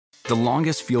The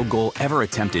longest field goal ever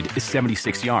attempted is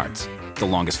 76 yards. The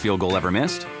longest field goal ever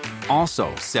missed?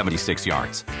 Also 76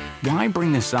 yards. Why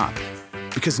bring this up?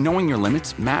 Because knowing your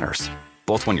limits matters,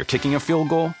 both when you're kicking a field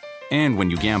goal and when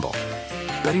you gamble.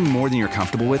 Betting more than you're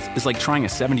comfortable with is like trying a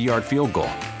 70-yard field goal.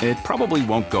 It probably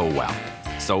won't go well.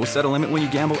 So set a limit when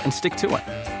you gamble and stick to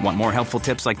it. Want more helpful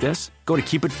tips like this? Go to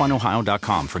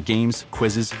keepitfunohio.com for games,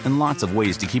 quizzes, and lots of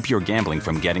ways to keep your gambling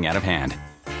from getting out of hand.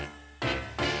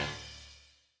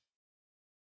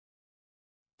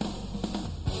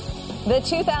 The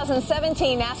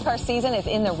 2017 NASCAR season is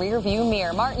in the rearview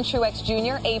mirror. Martin Truex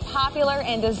Jr., a popular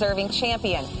and deserving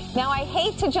champion. Now, I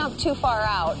hate to jump too far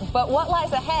out, but what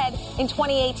lies ahead in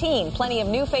 2018? Plenty of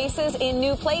new faces in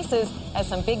new places as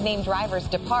some big-name drivers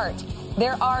depart.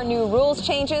 There are new rules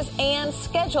changes and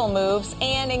schedule moves.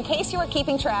 And in case you are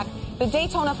keeping track, the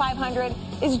Daytona 500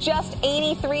 is just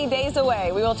 83 days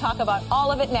away. We will talk about all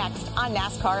of it next on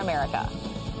NASCAR America.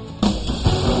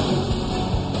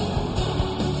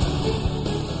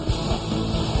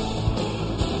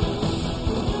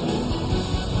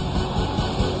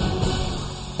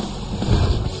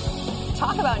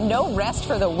 Talk about no rest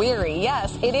for the weary.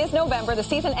 Yes, it is November. The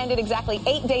season ended exactly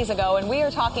 8 days ago, and we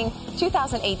are talking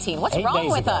 2018. What's wrong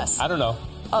with us? I don't know.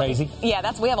 Crazy. Yeah,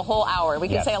 we have a whole hour. We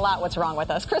can say a lot what's wrong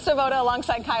with us. Chris Devoda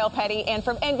alongside Kyle Petty, and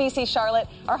from NBC Charlotte,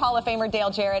 our Hall of Famer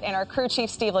Dale Jarrett and our crew chief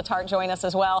Steve Letarte join us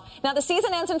as well. Now, the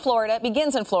season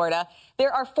begins in Florida.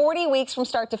 There are 40 weeks from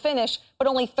start to finish, but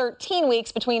only 13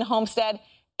 weeks between Homestead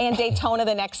and Daytona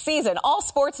the next season. All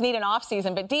sports need an off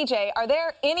season, but DJ, are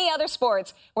there any other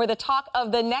sports where the talk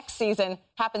of the next season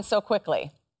happens so quickly?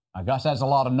 I guess that's a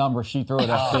lot of numbers she threw at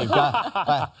us,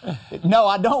 Steve. No,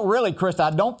 I don't really, Chris.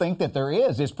 I don't think that there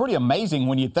is. It's pretty amazing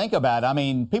when you think about it. I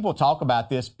mean, people talk about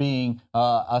this being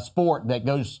a sport that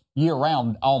goes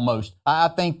year-round almost. I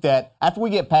think that after we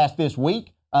get past this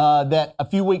week, that a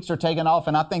few weeks are taken off,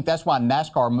 and I think that's why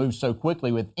NASCAR moves so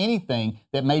quickly with anything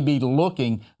that may be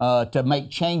looking to make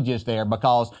changes there,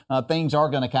 because things are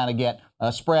going to kind of get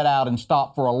spread out and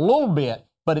stop for a little bit.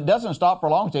 But it doesn't stop for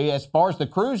long. As far as the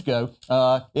crews go,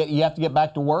 you have to get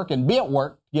back to work and be at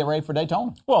work to get ready for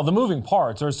Daytona. Well, the moving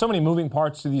parts. There's so many moving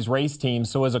parts to these race teams.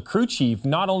 So as a crew chief,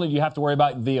 not only do you have to worry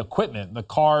about the equipment, the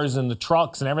cars and the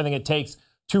trucks and everything it takes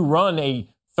to run a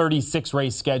 36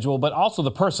 race schedule, but also the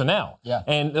personnel. Yeah.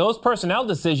 And those personnel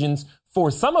decisions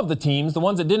for some of the teams, the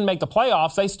ones that didn't make the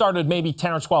playoffs, they started maybe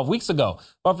 10 or 12 weeks ago.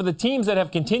 But for the teams that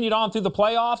have continued on through the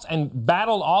playoffs and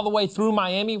battled all the way through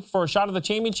Miami for a shot at the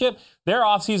championship, their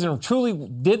offseason truly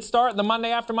did start the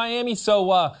Monday after Miami.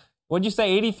 So, what'd you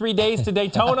say, 83 days to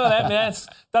Daytona? That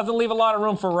doesn't leave a lot of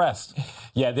room for rest.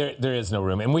 Yeah, there is no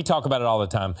room. And we talk about it all the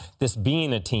time, this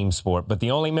being a team sport. But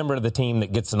the only member of the team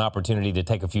that gets an opportunity to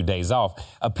take a few days off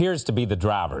appears to be the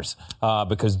drivers,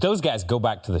 because those guys go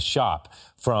back to the shop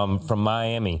from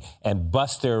Miami and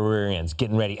bust their rear ends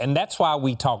getting ready. And that's why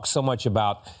we talk so much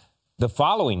about the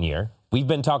following year. We've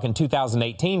been talking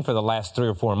 2018 for the last 3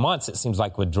 or 4 months, it seems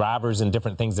like, with drivers and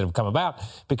different things that have come about,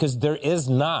 because there is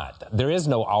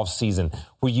no off season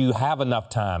where you have enough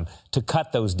time to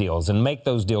cut those deals and make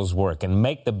those deals work and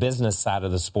make the business side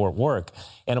of the sport work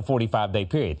in a 45-day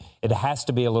period. It has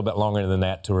to be a little bit longer than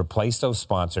that to replace those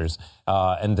sponsors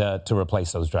and to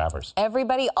replace those drivers.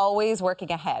 Everybody always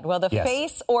working ahead. Well, the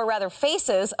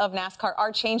faces of NASCAR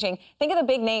are changing. Think of the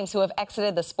big names who have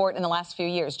exited the sport in the last few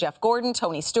years. Jeff Gordon,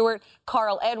 Tony Stewart,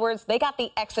 Carl Edwards. They got the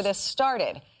exodus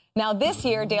started. Now this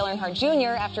year, Dale Earnhardt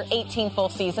Jr., after 18 full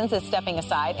seasons, is stepping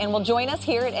aside and will join us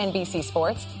here at NBC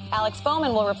Sports. Alex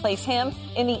Bowman will replace him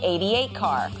in the 88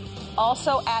 car.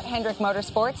 Also at Hendrick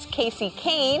Motorsports, Casey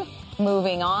Kane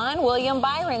moving on. William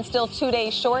Byron, still 2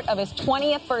 days short of his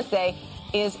 20th birthday,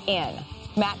 is in.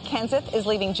 Matt Kenseth is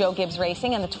leaving Joe Gibbs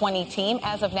Racing and the 20 team.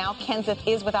 As of now, Kenseth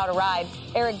is without a ride.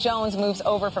 Eric Jones moves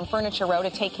over from Furniture Row to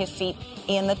take his seat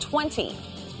in the 20.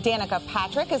 Danica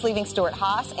Patrick is leaving Stuart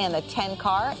Haas and the 10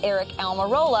 car. Eric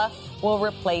Almirola will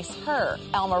replace her.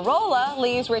 Almirola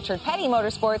leaves Richard Petty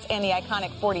Motorsports and the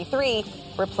iconic 43,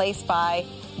 replaced by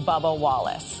Bubba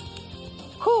Wallace.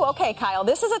 Whew, okay, Kyle,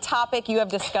 this is a topic you have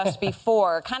discussed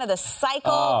before, kind of the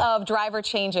cycle of driver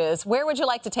changes. Where would you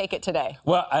like to take it today?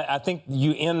 Well, I think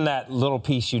you end that little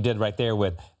piece you did right there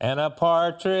with, and a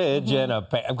partridge and a...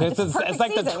 Because it's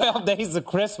like the 12 days of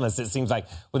Christmas, it seems like,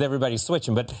 with everybody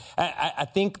switching. But I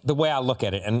think the way I look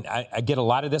at it, and I get a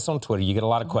lot of this on Twitter, you get a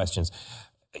lot of questions.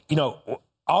 You know,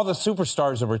 all the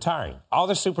superstars are retiring. All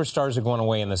the superstars are going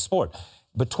away in the sport.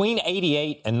 Between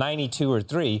 88 and 92 or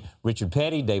 3, Richard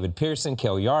Petty, David Pearson,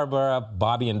 Cale Yarborough,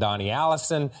 Bobby and Donnie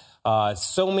Allison,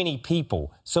 so many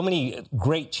people, so many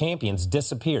great champions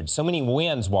disappeared. So many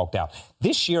wins walked out.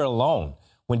 This year alone,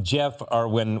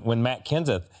 when Matt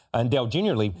Kenseth and Dale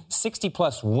Jr. leave,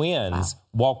 60-plus wins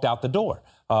walked out the door.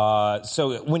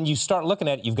 So when you start looking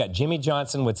at it, you've got Jimmy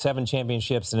Johnson with 7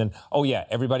 championships, and then, oh, yeah,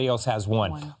 everybody else has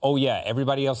one. Oh, yeah,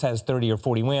 everybody else has 30 or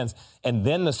 40 wins. And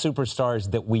then the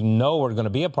superstars that we know are going to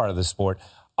be a part of the sport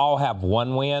all have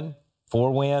 1 win,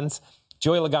 4 wins.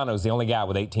 Joey Logano is the only guy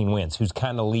with 18 wins who's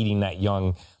kind of leading that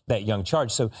young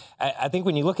charge. So I think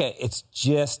when you look at it, it's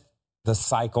just the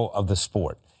cycle of the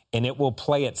sport, and it will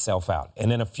play itself out.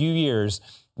 And in a few years,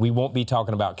 we won't be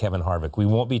talking about Kevin Harvick. We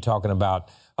won't be talking about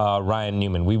Ryan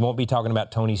Newman. We won't be talking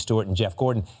about Tony Stewart and Jeff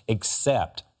Gordon,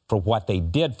 except for what they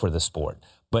did for the sport.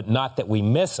 But not that we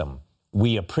miss them.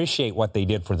 We appreciate what they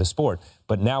did for the sport.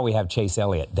 But now we have Chase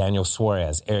Elliott, Daniel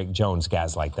Suarez, Eric Jones,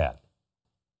 guys like that.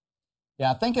 Yeah,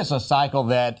 I think it's a cycle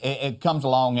that it comes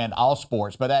along in all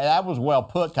sports. But that was well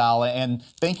put, Kyle, and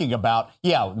thinking about,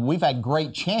 we've had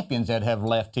great champions that have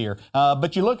left here.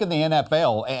 But you look at the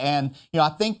NFL, and, I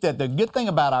think that the good thing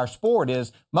about our sport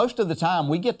is most of the time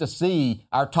we get to see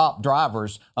our top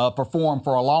drivers perform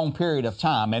for a long period of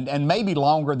time, and maybe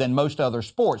longer than most other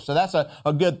sports. So that's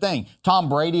a good thing. Tom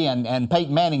Brady and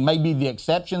Peyton Manning may be the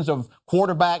exceptions of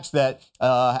quarterbacks that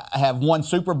have won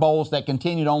Super Bowls that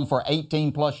continued on for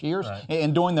 18-plus years. Right.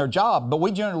 In doing their job. But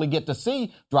we generally get to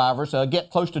see drivers get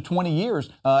close to 20 years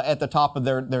at the top of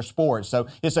their sport. So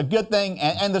it's a good thing.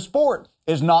 And the sport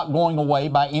is not going away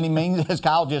by any means, as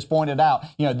Kyle just pointed out.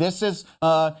 This is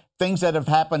things that have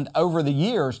happened over the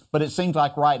years, but it seems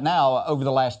like right now, over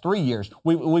the last 3 years,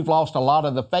 we've lost a lot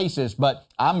of the faces. But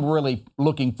I'm really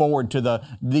looking forward to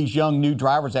these young new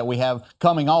drivers that we have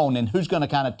coming on, and who's going to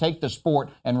kind of take the sport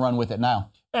and run with it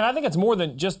now. And I think it's more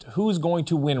than just who's going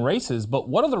to win races, but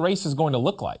what are the races going to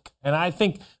look like? And I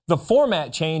think the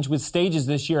format change with stages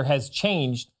this year has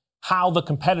changed how the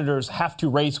competitors have to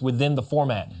race within the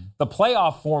format. The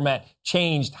playoff format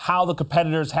changed how the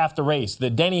competitors have to race. The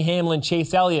Denny Hamlin,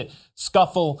 Chase Elliott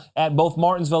scuffle at both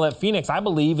Martinsville at Phoenix, I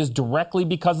believe, is directly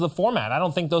because of the format. I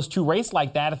don't think those two race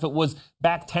like that if it was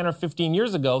back 10 or 15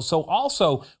 years ago. So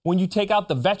also, when you take out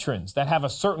the veterans that have a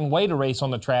certain way to race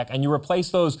on the track and you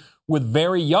replace those with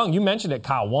very young, you mentioned it,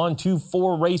 Kyle, 1, 2,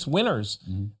 4 race winners.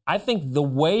 I think the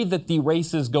way that the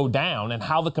races go down and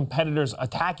how the competitors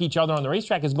attack each other on the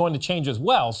racetrack is going to change as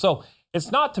well. So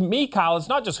it's not, to me, Kyle, it's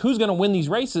not just who's going to win these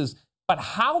races, but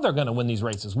how they're going to win these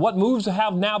races. What moves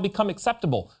have now become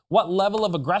acceptable? What level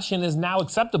of aggression is now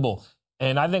acceptable?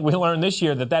 And I think we learned this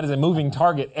year that is a moving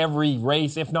target every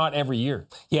race, if not every year.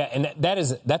 Yeah, and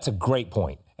that's a great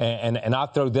point. And I'll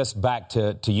throw this back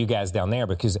to you guys down there,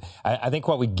 because I think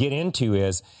what we get into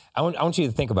is, I want you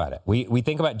to think about it. We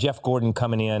think about Jeff Gordon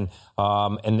coming in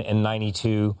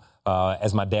 92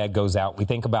 as my dad goes out. We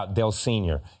think about Dale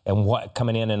Sr. and what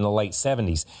coming in the late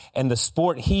 70s. And the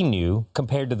sport he knew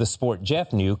compared to the sport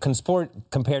Jeff knew,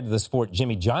 compared to the sport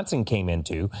Jimmy Johnson came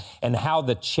into, and how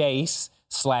the chase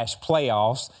 /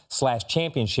 playoffs /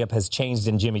 championship has changed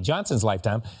in Jimmy Johnson's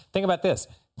lifetime. Think about this.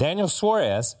 Daniel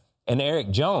Suarez and Eric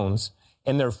Jones,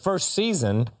 in their first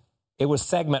season, it was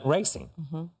segment racing.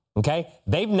 Okay?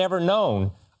 They've never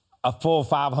known a full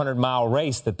 500-mile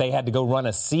race that they had to go run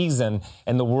a season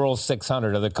in the World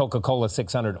 600 or the Coca-Cola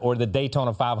 600 or the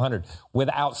Daytona 500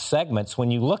 without segments when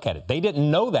you look at it. They didn't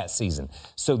know that season.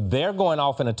 So they're going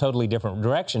off in a totally different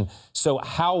direction. So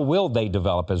how will they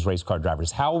develop as race car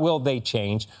drivers? How will they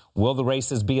change? Will the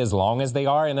races be as long as they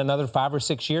are in another 5 or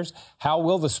 6 years? How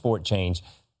will the sport change?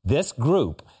 This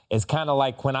group is kind of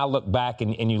like when I look back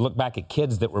and you look back at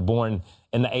kids that were born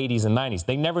in the 80s and 90s.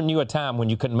 They never knew a time when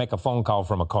you couldn't make a phone call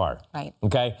from a car. Right.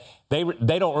 Okay? They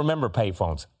don't remember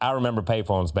payphones. I remember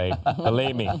payphones, babe.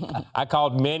 Believe me. I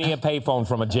called many a payphone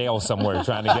from a jail somewhere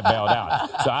trying to get bailed out.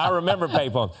 So I remember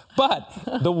payphones.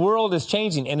 But the world is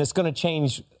changing, and it's going to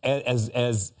change,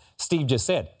 as Steve just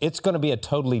said. It's going to be a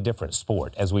totally different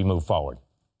sport as we move forward.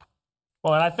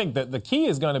 Well, and I think that the key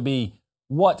is going to be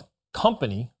what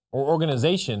company or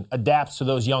organization adapts to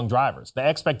those young drivers. The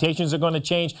expectations are going to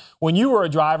change. When you were a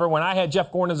driver, when I had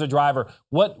Jeff Gordon as a driver,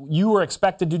 what you were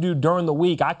expected to do during the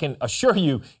week, I can assure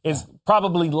you, is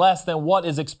probably less than what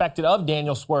is expected of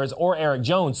Daniel Suarez or Eric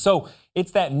Jones. So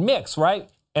it's that mix, right?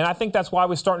 And I think that's why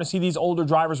we're starting to see these older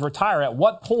drivers retire. At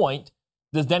what point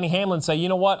does Denny Hamlin say, you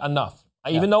know what, enough?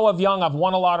 Even though I've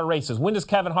won a lot of races. When does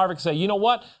Kevin Harvick say, you know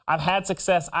what, I've had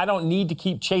success, I don't need to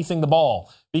keep chasing the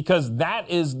ball? Because that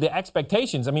is the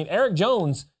expectations. I mean, Eric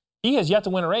Jones, he has yet to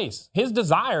win a race. His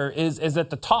desire is at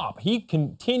the top. He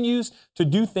continues to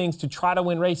do things to try to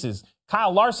win races.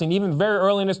 Kyle Larson, even very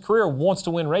early in his career, wants to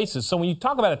win races. So when you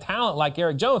talk about a talent like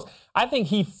Eric Jones, I think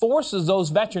he forces those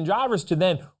veteran drivers to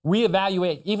then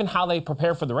reevaluate even how they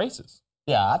prepare for the races.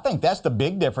 Yeah, I think that's the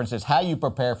big difference is how you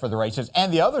prepare for the races.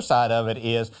 And the other side of it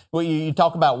is, well, you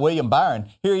talk about William Byron.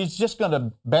 Here he's just going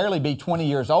to barely be 20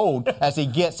 years old as he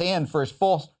gets in for his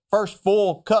first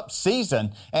full Cup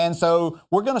season. And so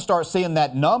we're going to start seeing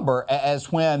that number as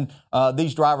when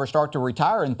these drivers start to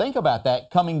retire. And think about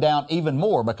that coming down even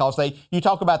more because you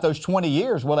talk about those 20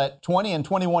 years. Well, at 20 and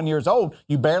 21 years old,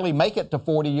 you barely make it to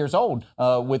 40 years old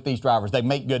with these drivers. They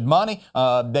make good money.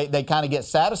 They kind of get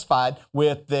satisfied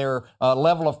with their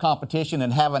level of competition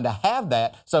and having to have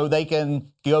that so they can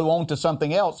go on to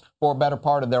something else for a better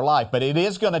part of their life. But it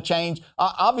is going to change.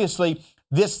 Obviously,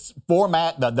 this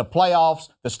format, the playoffs,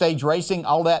 the stage racing,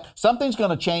 all that, something's going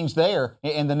to change there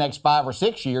in the next 5 or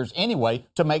 6 years anyway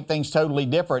to make things totally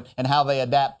different and how they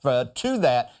adapt to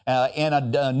that in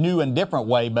a new and different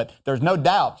way. But there's no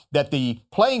doubt that the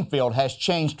playing field has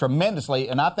changed tremendously,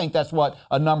 and I think that's what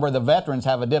a number of the veterans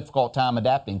have a difficult time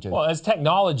adapting to. Well, as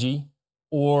technology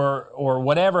or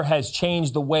whatever has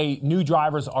changed the way new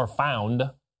drivers are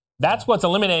found, that's what's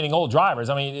eliminating old drivers.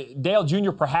 I mean, Dale Jr.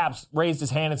 perhaps raised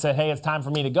his hand and said, hey, it's time for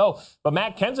me to go. But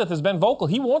Matt Kenseth has been vocal.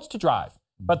 He wants to drive.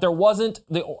 But there wasn't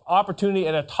the opportunity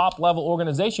at a top-level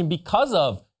organization because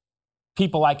of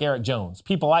people like Eric Jones,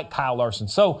 people like Kyle Larson.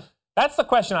 So that's the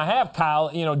question I have, Kyle.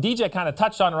 You know, DJ kind of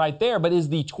touched on it right there, but is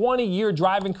the 20-year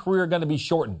driving career going to be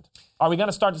shortened? Are we going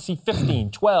to start to see 15,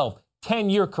 12,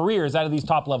 10-year careers out of these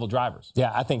top-level drivers?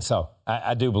 Yeah, I think so.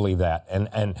 I do believe that.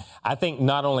 And I think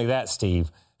not only that,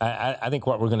 Steve, I think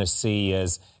what we're going to see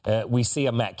is we see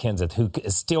a Matt Kenseth who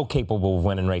is still capable of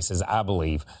winning races, I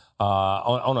believe,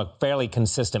 on a fairly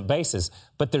consistent basis.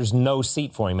 But there's no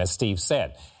seat for him, as Steve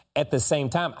said. At the same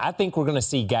time, I think we're going to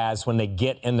see guys when they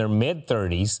get in their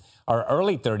mid-30s or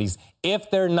early 30s,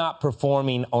 if they're not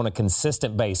performing on a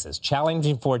consistent basis,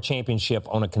 challenging for a championship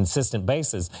on a consistent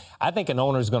basis, I think an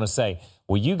owner is going to say,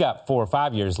 well, you got 4 or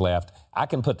 5 years left. I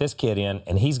can put this kid in,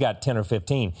 and he's got 10 or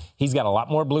 15. He's got a lot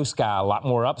more blue sky, a lot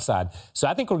more upside. So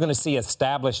I think we're going to see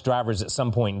established drivers at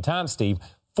some point in time, Steve,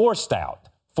 forced out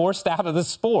of the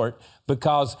sport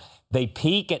because they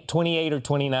peak at 28 or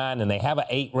 29 and they have an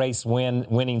 8-race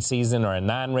winning season or a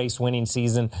 9-race winning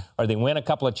season, or they win a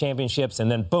couple of championships and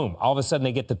then boom, all of a sudden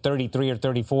they get to 33 or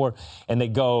 34 and they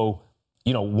go,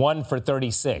 1 for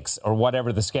 36 or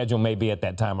whatever the schedule may be at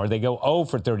that time, or they go 0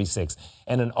 for 36.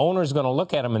 And an owner's going to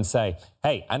look at them and say,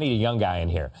 hey, I need a young guy in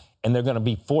here. And they're going to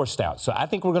be forced out. So I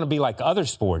think we're going to be like other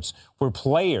sports where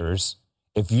players,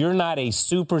 if you're not a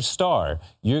superstar,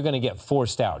 you're going to get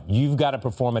forced out. You've got to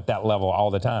perform at that level all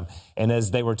the time. And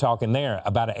as they were talking there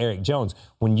about Eric Jones,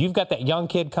 when you've got that young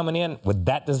kid coming in with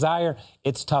that desire,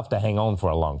 it's tough to hang on for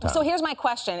a long time. So here's my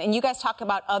question, and you guys talk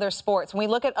about other sports. When we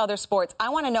look at other sports, I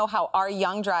want to know how our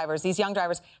young drivers, these young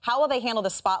drivers, how will they handle the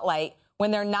spotlight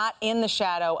when they're not in the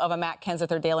shadow of a Matt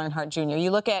Kenseth or Dale Earnhardt Jr.?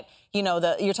 You look at,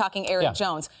 you're talking Eric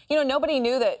Jones. Nobody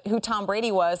knew who Tom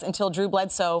Brady was until Drew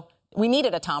Bledsoe. We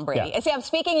needed a Tom Brady. Yeah. See, I'm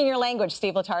speaking in your language,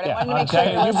 Steve Letarte. Yeah. I wanted to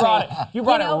make sure you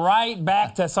brought it right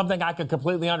back to something I could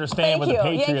completely understand with the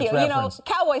Patriots reference.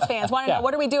 Cowboys fans want to know,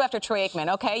 what do we do after Troy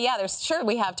Aikman? Okay,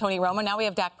 we have Tony Romo. Now we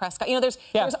have Dak Prescott.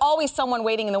 There's always someone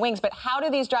waiting in the wings. But how do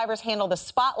these drivers handle the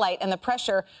spotlight and the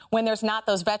pressure when there's not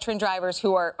those veteran drivers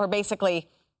who are basically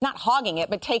not hogging it,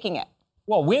 but taking it?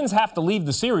 Well, wins have to leave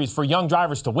the series for young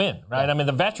drivers to win, right? Yeah. I mean,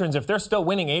 the veterans, if they're still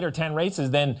winning 8 or 10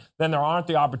 races, then there aren't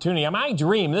the opportunity. I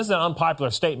dream, this is an unpopular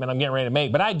statement I'm getting ready to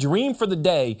make, but I dream for the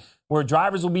day where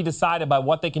drivers will be decided by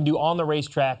what they can do on the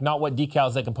racetrack, not what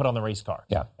decals they can put on the race car.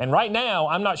 Yeah. And right now,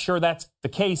 I'm not sure that's the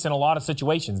case in a lot of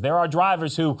situations. There are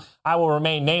drivers who, I will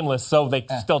remain nameless so they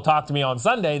still talk to me on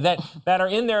Sunday, that are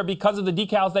in there because of the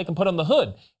decals they can put on the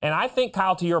hood. And I think,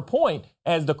 Kyle, to your point,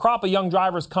 as the crop of young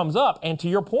drivers comes up, and to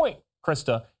your point,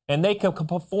 Krista, and they can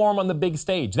perform on the big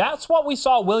stage. That's what we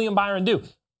saw William Byron do.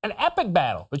 An epic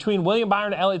battle between William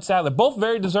Byron and Elliott Sadler, both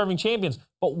very deserving champions,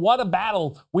 but what a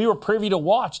battle we were privy to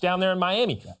watch down there in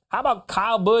Miami. Yeah. How about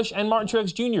Kyle Busch and Martin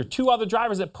Truex Jr., 2 other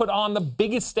drivers that put on the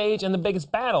biggest stage and the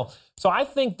biggest battle? So I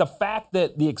think the fact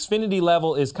that the Xfinity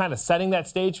level is kind of setting that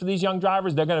stage for these young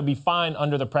drivers, they're going to be fine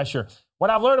under the pressure. What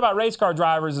I've learned about race car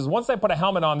drivers is once they put a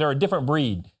helmet on, they're a different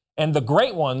breed. And the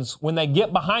great ones, when they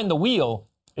get behind the wheel,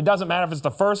 it doesn't matter if it's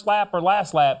the first lap or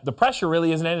last lap. The pressure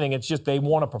really isn't anything. It's just they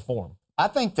want to perform. I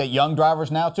think that young drivers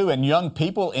now, too, and young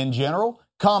people in general,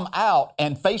 come out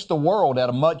and face the world at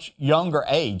a much younger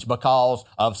age because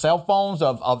of cell phones,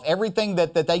 of everything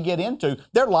that they get into.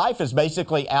 Their life is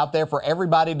basically out there for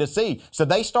everybody to see. So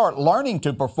they start learning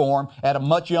to perform at a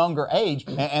much younger age,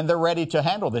 and they're ready to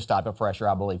handle this type of pressure,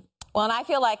 I believe. Well, and I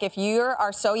feel like if you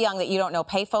are so young that you don't know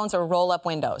payphones or roll-up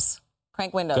windows,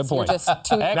 crank windows. Good point. You're just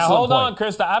too. Now hold on,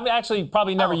 Krista. I've actually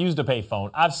probably never used a payphone.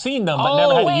 I've seen them, but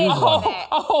never had to use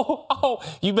one.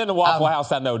 You've been to Waffle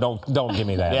House. I know. Don't give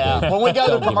me that. Yeah. Dude. When we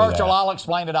go to commercial, I'll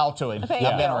explain it all to him. Thank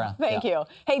I've you. been around. Thank you.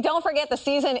 Hey, don't forget the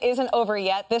season isn't over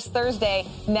yet. This Thursday,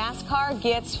 NASCAR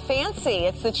gets fancy.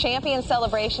 It's the Champion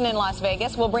Celebration in Las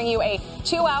Vegas. We'll bring you a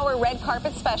 2-hour red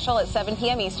carpet special at 7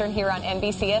 p.m. Eastern here on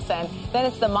NBCSN. Then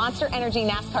it's the Monster Energy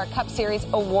NASCAR Cup Series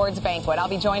Awards Banquet. I'll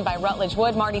be joined by Rutledge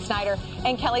Wood, Marty Snyder,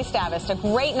 and Kelly Stavist. A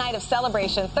great night of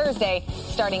celebration Thursday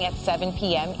starting at 7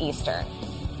 p.m. Eastern.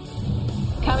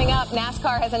 Coming up,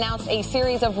 NASCAR has announced a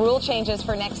series of rule changes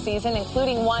for next season,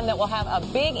 including one that will have a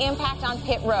big impact on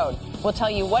pit road. We'll tell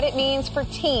you what it means for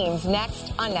teams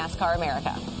next on NASCAR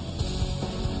America.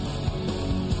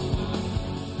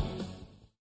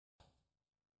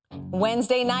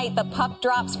 Wednesday night, the puck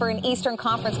drops for an Eastern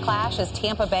Conference clash as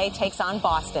Tampa Bay takes on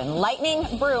Boston. Lightning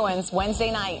Bruins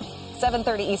Wednesday night,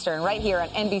 7:30 Eastern, right here on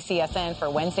NBCSN for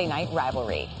Wednesday Night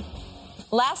Rivalry.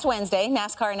 Last Wednesday,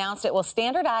 NASCAR announced it will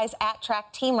standardize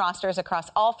at-track team rosters across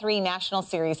all 3 national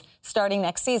series starting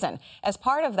next season. As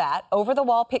part of that,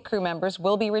 over-the-wall pit crew members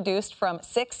will be reduced from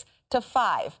 6 to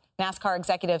 5. NASCAR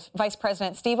Executive Vice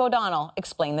President Steve O'Donnell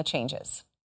explained the changes.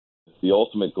 The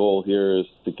ultimate goal here is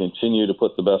to continue to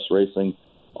put the best racing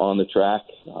on the track,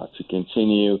 to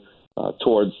continue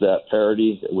towards that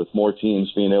parity with more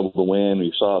teams being able to win.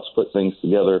 You saw us put things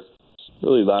together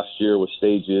really last year with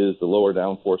stages. The lower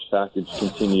downforce package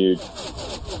continued.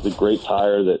 The great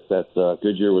tire that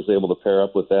Goodyear was able to pair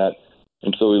up with that.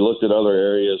 And so we looked at other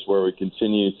areas where we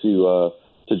continue to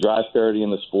drive parity in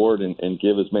the sport and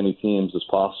give as many teams as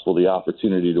possible the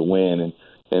opportunity to win.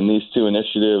 And these 2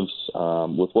 initiatives,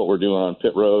 with what we're doing on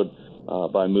pit road,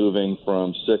 by moving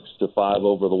from 6 to 5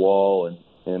 over the wall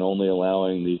and only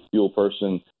allowing the fuel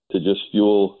person to just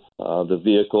fuel the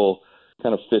vehicle,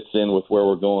 kind of fits in with where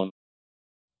we're going.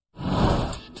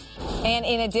 And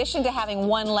in addition to having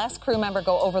one less crew member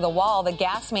go over the wall, the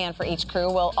gas man for each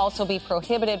crew will also be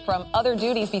prohibited from other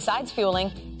duties besides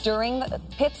fueling during the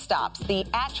pit stops. The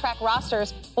at-track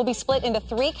rosters will be split into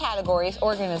 3 categories: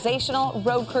 organizational,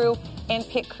 road crew, and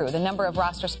pit crew. The number of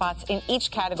roster spots in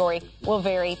each category will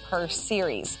vary per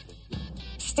series.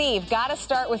 Steve, got to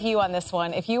start with you on this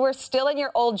one. If you were still in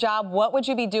your old job, what would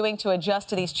you be doing to adjust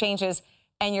to these changes?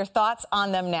 And your thoughts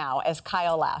on them now, as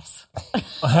Kyle laughs.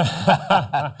 Well,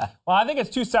 I think it's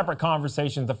 2 separate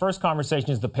conversations. The first conversation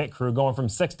is the pit crew going from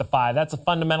 6 to 5. That's a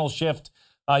fundamental shift.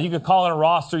 You could call it a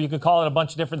roster. You could call it a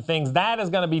bunch of different things. That is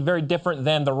going to be very different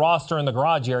than the roster in the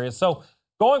garage area. So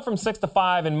going from 6 to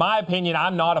 5, in my opinion,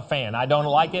 I'm not a fan. I don't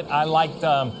like it. I liked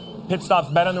pit stops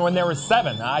better than when there were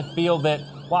 7. I feel that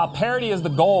while parity is the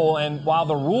goal and while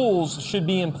the rules should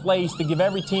be in place to give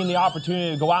every team the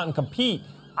opportunity to go out and compete,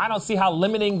 I don't see how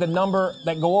limiting the number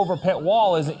that go over pit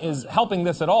wall is helping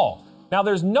this at all. Now,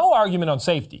 there's no argument on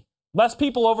safety. Less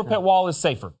people over pit wall is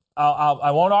safer.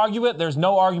 I won't argue it. There's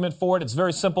no argument for it. It's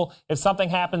very simple. If something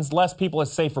happens, less people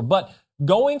is safer. But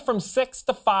going from 6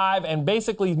 to 5 and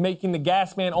basically making the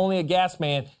gas man only a gas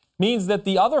man means that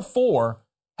the other 4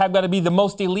 have got to be the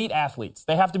most elite athletes.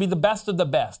 They have to be the best of the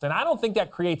best. And I don't think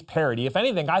that creates parity. If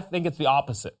anything, I think it's the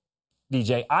opposite.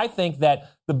 DJ, I think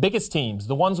that the biggest teams,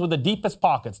 the ones with the deepest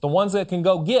pockets, the ones that can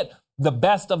go get the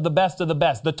best of the best of the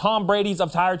best, the Tom Brady's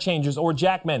of tire changers or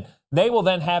jackmen, they will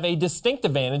then have a distinct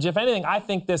advantage. If anything, I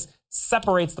think this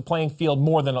separates the playing field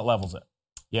more than it levels it.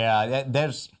 Yeah,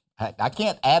 I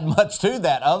can't add much to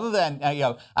that other than,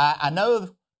 I know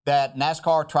that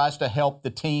NASCAR tries to help the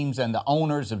teams and the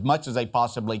owners as much as they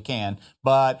possibly can.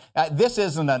 But this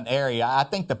isn't an area. I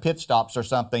think the pit stops are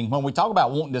something. When we talk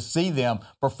about wanting to see them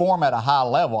perform at a high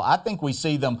level, I think we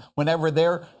see them whenever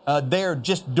they're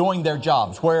just doing their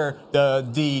jobs, where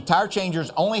the tire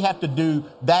changers only have to do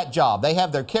that job. They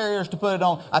have their carriers to put it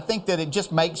on. I think that it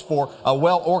just makes for a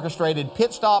well-orchestrated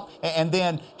pit stop and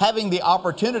then having the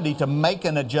opportunity to make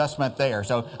an adjustment there.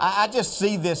 So I just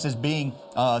see this as being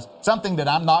something that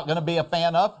I'm not going to be a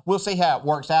fan of. We'll see how it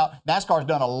works out. NASCAR's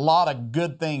done a lot of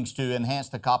good things to enhance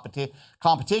the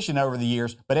competition over the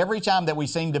years, but every time that we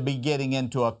seem to be getting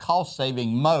into a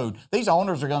cost-saving mode, these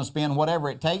owners are going to spend whatever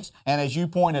it takes, and as you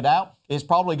pointed out, it's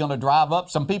probably going to drive up.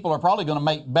 Some people are probably going to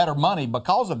make better money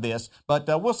because of this, but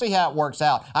we'll see how it works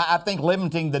out. I think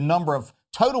limiting the number of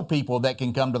total people that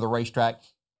can come to the racetrack,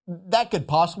 that could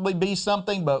possibly be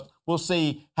something, but we'll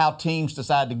see how teams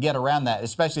decide to get around that,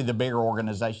 especially the bigger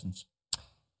organizations.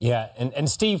 Yeah, and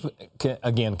Steve,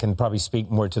 can probably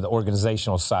speak more to the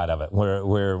organizational side of it,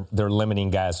 where they're limiting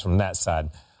guys from that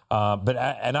side. I'm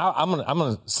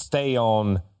gonna stay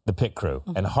on the pit crew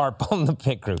and harp on the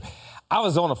pit crew. I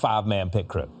was on a 5-man pit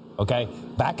crew, Okay?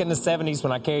 Back in the 70s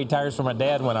when I carried tires for my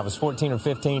dad when I was 14 or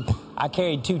 15, I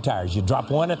carried 2 tires. You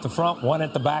drop one at the front, one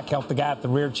at the back, help the guy at the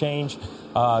rear change,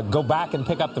 go back and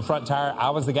pick up the front tire. I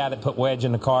was the guy that put wedge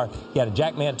in the car. He had a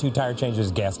jack man, 2 tire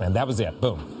changes, gas man. That was it.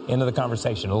 Boom. End of the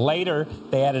conversation. Later,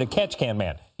 they added a catch can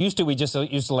man. Used to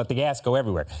let the gas go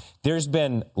everywhere. There's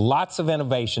been lots of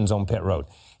innovations on pit road.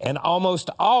 And almost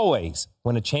always,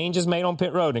 when a change is made on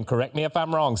pit road, and correct me if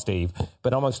I'm wrong, Steve,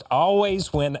 but almost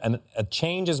always when a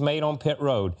change is made on pit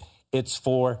road, it's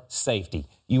for safety.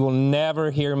 You will never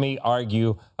hear me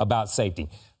argue about safety.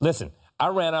 Listen, I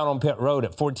ran out on pit road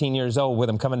at 14 years old with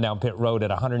them coming down pit road at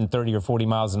 130 or 40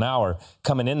 miles an hour,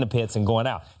 coming in the pits and going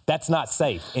out. That's not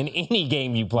safe. In any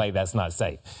game you play, that's not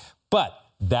safe. But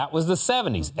that was the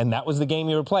 70s, and that was the game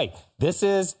you were played. This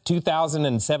is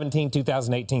 2017,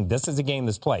 2018. This is a game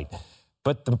that's played.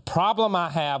 But the problem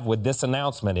I have with this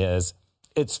announcement is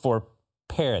it's for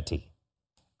parity.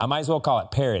 I might as well call it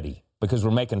parody because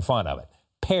we're making fun of it.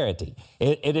 Parity.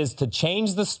 It is to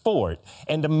change the sport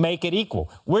and to make it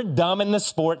equal. We're dumbing the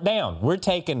sport down. We're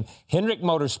taking Hendrick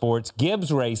Motorsports,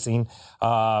 Gibbs Racing,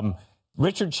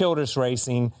 Richard Childress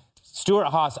Racing, Stuart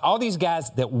Haas, all these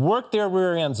guys that work their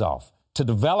rear ends off to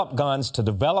develop guns, to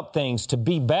develop things, to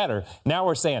be better. Now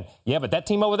we're saying, yeah, but that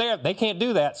team over there, they can't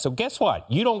do that. So guess what?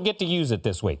 You don't get to use it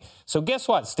this week. So guess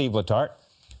what, Steve Letarte?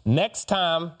 Next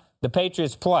time the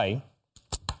Patriots play,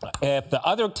 if the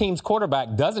other team's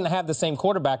quarterback doesn't have the same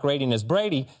quarterback rating as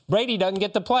Brady, Brady doesn't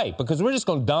get to play because we're just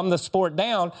going to dumb the sport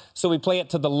down so we play it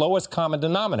to the lowest common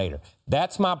denominator.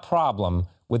 That's my problem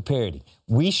with parity.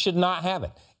 We should not have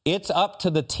it. It's up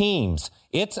to the teams.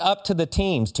 It's up to the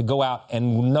teams to go out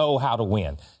and know how to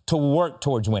win, to work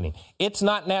towards winning. It's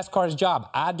not NASCAR's job.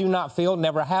 I do not feel,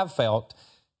 never have felt,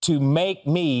 to make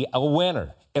me a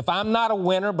winner. If I'm not a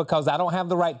winner because I don't have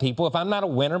the right people, if I'm not a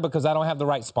winner because I don't have the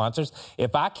right sponsors,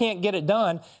 if I can't get it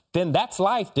done, then that's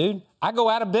life, dude. I go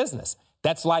out of business.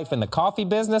 That's life in the coffee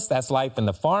business. That's life in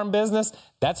the farm business.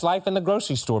 That's life in the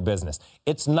grocery store business.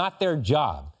 It's not their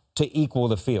job to equal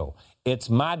the field.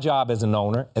 It's my job as an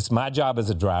owner. It's my job as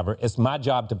a driver. It's my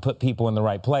job to put people in the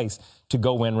right place to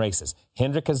go win races.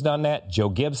 Hendrick has done that. Joe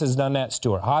Gibbs has done that.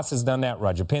 Stuart Haas has done that.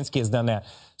 Roger Penske has done that.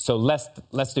 So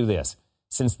let's do this.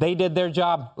 Since they did their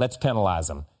job, let's penalize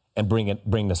them and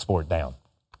bring the sport down.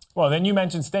 Well, then you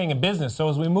mentioned staying in business. So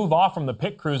as we move off from the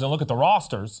pit crews and look at the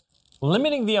rosters,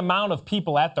 limiting the amount of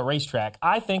people at the racetrack,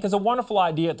 I think, is a wonderful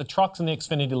idea at the trucks and the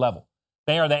Xfinity level.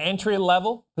 They are the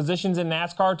entry-level positions in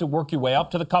NASCAR to work your way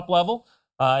up to the Cup level.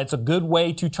 It's a good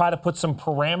way to try to put some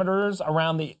parameters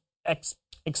around the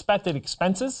expected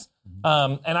expenses.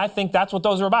 And I think that's what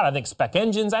those are about. I think spec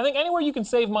engines. I think anywhere you can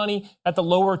save money at the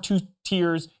lower 2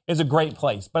 tiers is a great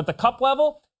place. But at the Cup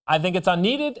level, I think it's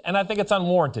unneeded, and I think it's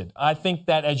unwarranted. I think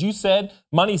that, as you said,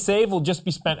 money saved will just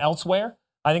be spent elsewhere.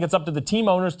 I think it's up to the team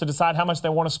owners to decide how much they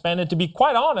want to spend. And to be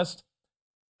quite honest,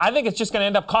 I think it's just going to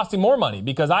end up costing more money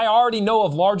because I already know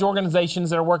of large organizations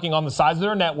that are working on the sides of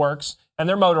their networks and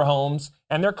their motorhomes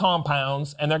and their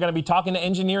compounds, and they're going to be talking to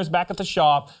engineers back at the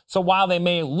shop. So while they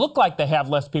may look like they have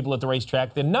less people at the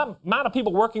racetrack, the amount of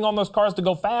people working on those cars to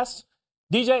go fast,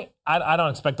 DJ, I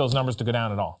don't expect those numbers to go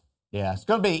down at all. Yeah, it's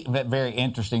going to be very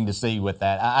interesting to see with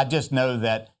that. I just know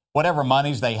that whatever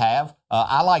monies they have,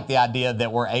 I like the idea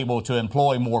that we're able to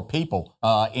employ more people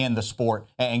in the sport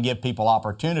and give people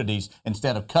opportunities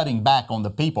instead of cutting back on the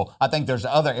people. I think there's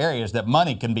other areas that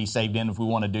money can be saved in if we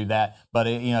want to do that. But,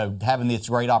 having this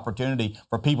great opportunity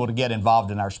for people to get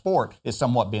involved in our sport is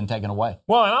somewhat being taken away.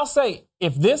 Well, and I'll say,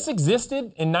 if this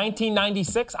existed in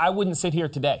 1996, I wouldn't sit here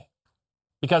today.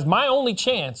 Because my only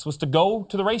chance was to go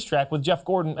to the racetrack with Jeff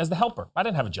Gordon as the helper. I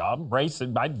didn't have a job, race,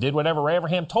 I did whatever Ray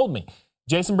Abraham told me.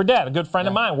 Jason Burdett, a good friend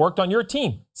of mine, worked on your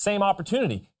team. Same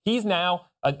opportunity. He's now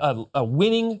a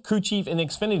winning crew chief in the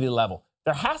Xfinity level.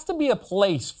 There has to be a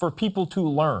place for people to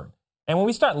learn. And when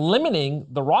we start limiting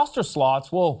the roster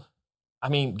slots, well, I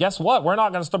mean, guess what? We're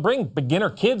not going to bring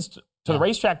beginner kids to the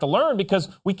racetrack to learn because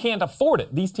we can't afford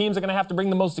it. These teams are going to have to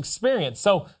bring the most experience.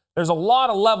 So there's a lot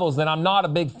of levels that I'm not a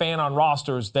big fan on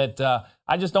rosters that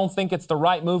I just don't think it's the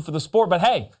right move for the sport. But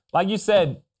hey, like you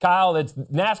said, Kyle, it's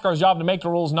NASCAR's job to make the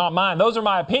rules, not mine. Those are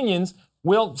my opinions.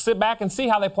 We'll sit back and see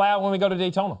how they play out when we go to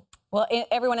Daytona. Well,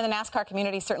 everyone in the NASCAR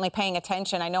community is certainly paying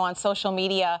attention. I know on social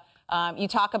media, you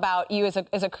talk about you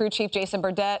as a crew chief, Jason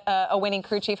Burdett, a winning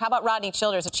crew chief. How about Rodney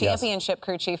Childers, a championship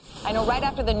crew chief? I know right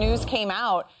after the news came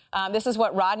out, This is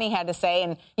what Rodney had to say.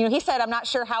 And, he said, I'm not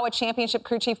sure how a championship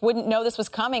crew chief wouldn't know this was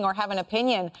coming or have an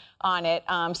opinion on it.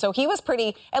 So he was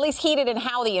pretty, at least heated in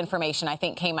how the information, I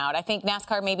think, came out. I think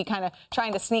NASCAR may be kind of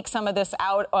trying to sneak some of this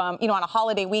out, on a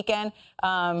holiday weekend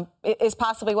is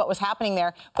possibly what was happening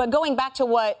there. But going back to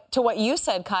what you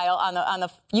said, Kyle,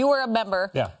 you were a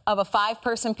member of a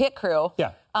 5-person pit crew.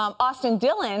 Yeah. Austin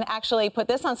Dillon actually put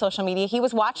this on social media. He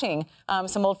was watching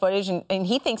some old footage, and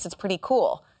he thinks it's pretty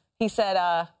cool. He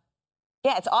said,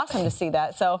 it's awesome to see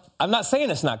that. So I'm not saying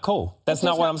it's not cool. That's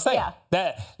not what I'm saying.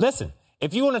 Yeah. Listen,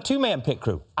 if you want a 2-man pit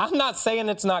crew, I'm not saying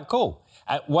it's not cool.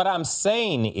 What I'm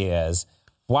saying is,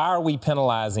 why are we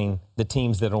penalizing the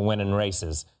teams that are winning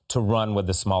races to run with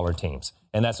the smaller teams?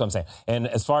 And that's what I'm saying. And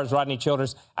as far as Rodney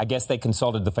Childers, I guess they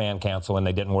consulted the fan council and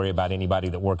they didn't worry about anybody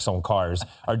that works on cars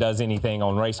or does anything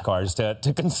on race cars to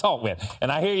consult with. And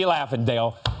I hear you laughing,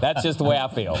 Dale. That's just the way I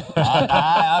feel.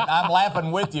 I'm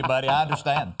laughing with you, buddy. I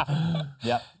understand.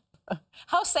 Yeah.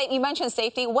 How safe? You mentioned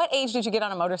safety. What age did you get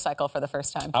on a motorcycle for the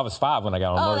first time? I was 5 when I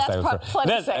got on a motorcycle. That's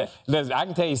plenty safe. I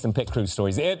can tell you some pit crew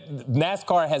stories.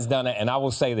 NASCAR has done it, and I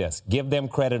will say this. Give them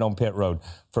credit on pit road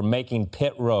for making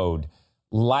pit road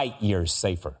light years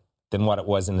safer than what it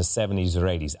was in the 70s or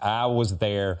 80s. I was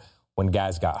there when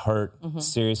guys got hurt,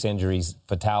 serious injuries,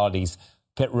 fatalities.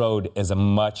 Pit road is a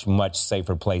much, much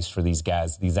safer place for these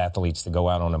guys, these athletes to go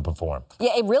out on and perform.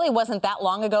 Yeah, it really wasn't that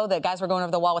long ago that guys were going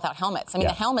over the wall without helmets. I mean,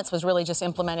 the helmets was really just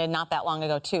implemented not that long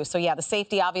ago, too. So, the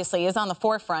safety obviously is on the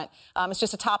forefront. It's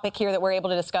just a topic here that we're able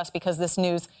to discuss because this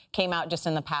news came out just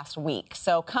in the past week.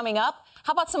 So, coming up,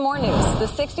 how about some more news? The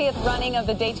 60th running of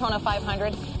the Daytona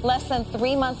 500, less than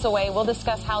 3 months away. We'll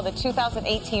discuss how the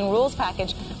 2018 rules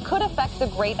package could affect the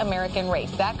Great American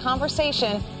Race. That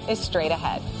conversation is straight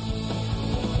ahead.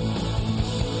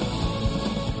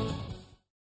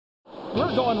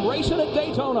 We're going racing at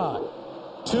Daytona.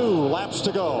 2 laps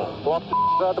to go. Well,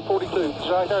 I'm out to 42. It's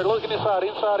right there. Looking inside.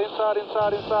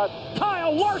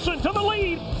 Kyle Larson to the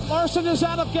lead. Larson is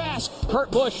out of gas.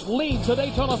 Kurt Busch leads the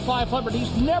Daytona 500.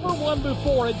 He's never won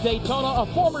before at Daytona, a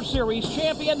former series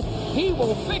champion. He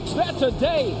will fix that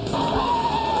today.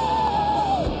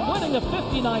 Winning the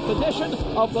 59th edition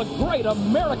of the Great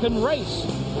American Race.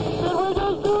 Did we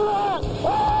just do that?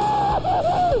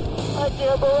 I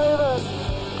can't believe it.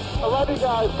 I love you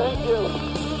guys. Thank you.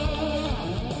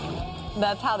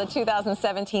 That's how the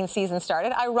 2017 season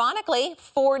started. Ironically,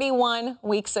 41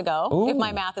 weeks ago, if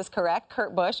my math is correct,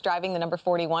 Kurt Busch driving the number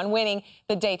 41, winning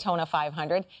the Daytona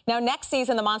 500. Now, next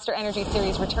season, the Monster Energy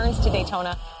Series returns to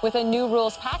Daytona with a new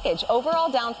rules package.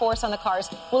 Overall downforce on the cars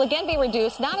will again be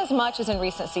reduced, not as much as in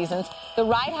recent seasons. The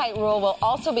ride height rule will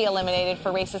also be eliminated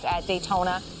for races at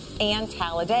Daytona and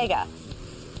Talladega.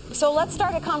 So let's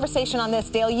start a conversation on this.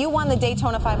 Dale, you won the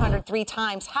Daytona 500 3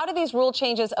 times. How do these rule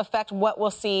changes affect what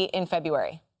we'll see in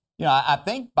February? I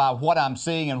think by what I'm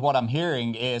seeing and what I'm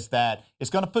hearing is that it's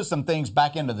going to put some things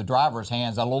back into the driver's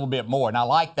hands a little bit more. And I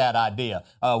like that idea.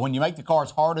 When you make the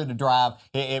cars harder to drive,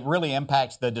 it really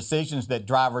impacts the decisions that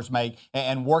drivers make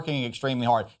and working extremely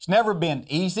hard. It's never been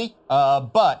easy,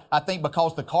 but I think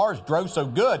because the cars drove so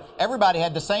good, everybody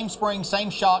had the same springs, same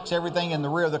shocks, everything in the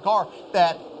rear of the car,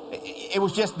 that it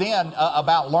was just then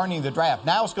about learning the draft.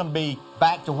 Now it's going to be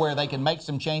back to where they can make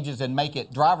some changes and make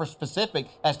it driver-specific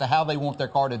as to how they want their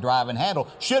car to drive and handle.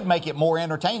 Should make it more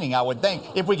entertaining, I would think,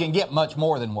 if we can get much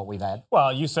more than what we've had.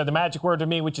 Well, you said the magic word to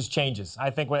me, which is changes.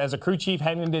 I think as a crew chief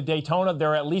heading into Daytona,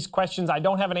 there are at least questions I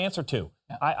don't have an answer to.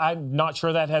 I'm not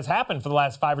sure that has happened for the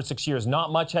last 5 or 6 years.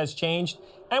 Not much has changed.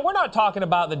 And we're not talking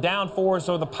about the downforce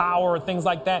or the power or things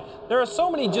like that. There are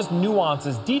so many just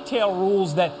nuances, detail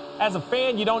rules that as a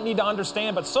fan you don't need to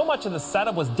understand, but so much of the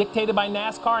setup was dictated by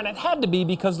NASCAR, and it had to be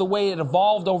because the way it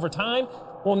evolved over time.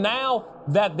 Well, now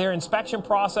that their inspection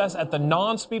process at the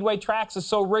non-speedway tracks is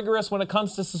so rigorous when it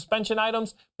comes to suspension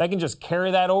items, they can just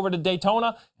carry that over to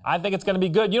Daytona. I think it's going to be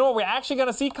good. You know what we're actually going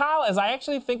to see, Kyle, is I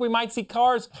actually think we might see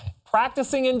cars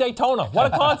practicing in Daytona.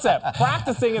 What a concept.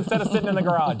 Practicing instead of sitting in the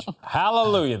garage.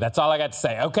 Hallelujah. That's all I got to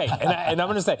say. Okay, and I'm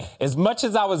going to say, as much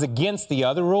as I was against the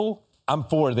other rule, I'm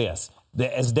for this.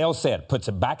 As Dale said, puts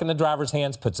it back in the driver's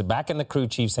hands, puts it back in the crew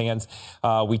chief's hands.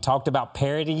 We talked about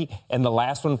parity in the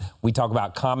last one. We talk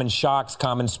about common shocks,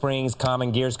 common springs,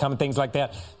 common gears, common things like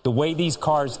that. The way these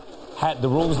cars had the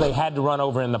rules they had to run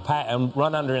over in the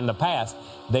run under in the past,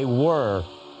 they were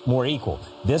more equal.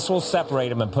 This will separate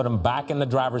them and put them back in the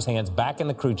driver's hands, back in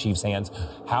the crew chief's hands.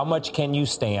 How much can you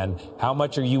stand? How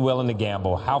much are you willing to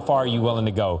gamble? How far are you willing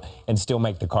to go and still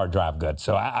make the car drive good?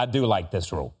 So I do like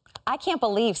this rule. I can't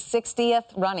believe 60th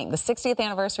running, the 60th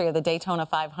anniversary of the Daytona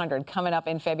 500 coming up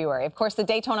in February. Of course, the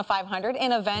Daytona 500,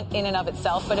 an event in and of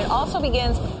itself, but it also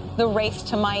begins the race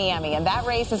to Miami. And that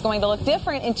race is going to look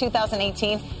different in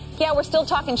 2018. Yeah, we're still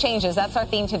talking changes. That's our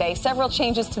theme today. Several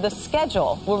changes to the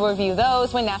schedule. We'll review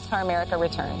those when NASCAR America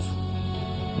returns.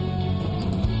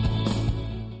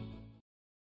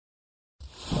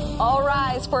 All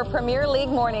rise for Premier League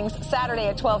mornings Saturday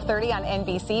at 12:30 on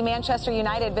NBC. Manchester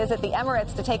United visit the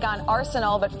Emirates to take on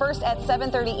Arsenal, but first at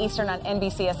 7:30 Eastern on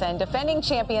NBCSN, defending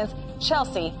champions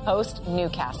Chelsea host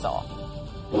Newcastle.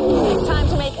 Time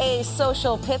to make a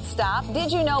social pit stop.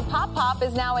 Did you know Pop Pop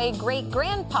is now a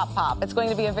great-grand Pop Pop? It's going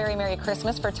to be a very Merry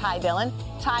Christmas for Ty Dillon.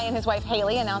 Ty and his wife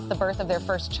Haley announced the birth of their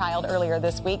first child earlier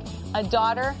this week, a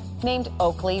daughter named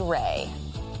Oakley Ray.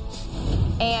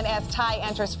 And as Ty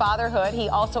enters fatherhood, he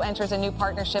also enters a new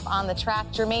partnership on the track.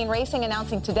 Germain Racing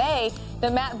announcing today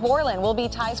that Matt Borland will be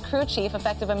Ty's crew chief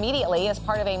effective immediately as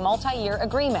part of a multi-year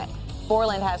agreement.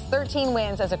 Borland has 13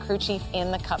 wins as a crew chief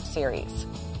in the Cup Series.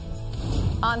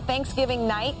 On Thanksgiving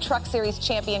night, Truck Series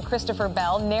champion Christopher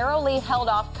Bell narrowly held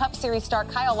off Cup Series star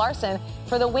Kyle Larson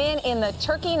for the win in the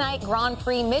Turkey Night Grand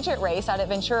Prix midget race out at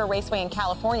Ventura Raceway in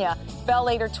California. Bell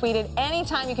later tweeted,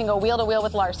 "Anytime you can go wheel to wheel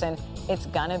with Larson, it's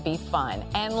gonna be fun."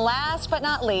 And last but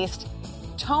not least,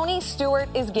 Tony Stewart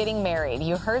is getting married.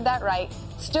 You heard that right.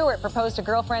 Stewart proposed to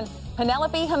girlfriend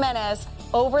Penelope Jimenez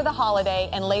over the holiday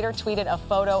and later tweeted a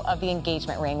photo of the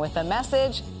engagement ring with the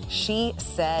message, "She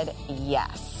said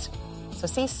yes." So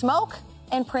see, Smoke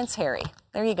and Prince Harry.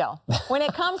 There you go. When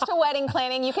it comes to wedding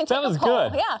planning, you can take a poll.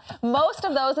 Good. Yeah. Most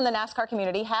of those in the NASCAR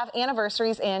community have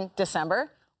anniversaries in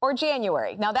December or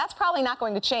January. Now, that's probably not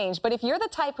going to change, but if you're the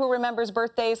type who remembers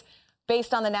birthdays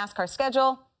based on the NASCAR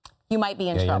schedule, you might be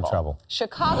in trouble. You're in trouble.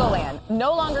 Chicagoland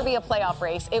no longer be a playoff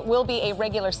race. It will be a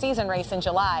regular season race in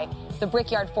July. The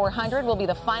Brickyard 400 will be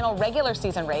the final regular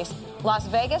season race. Las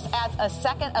Vegas adds a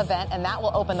second event, and that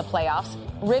will open the playoffs.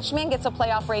 Richmond gets a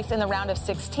playoff race in the round of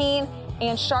 16,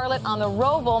 and Charlotte on the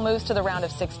Roval moves to the round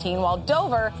of 16, while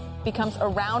Dover becomes a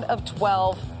round of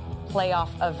 12 playoff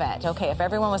event. Okay, if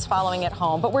everyone was following at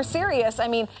home. But we're serious. I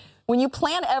mean, when you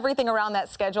plan everything around that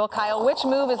schedule, Kyle, which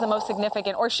move is the most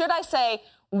significant? Or should I say,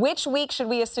 which week should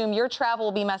we assume your travel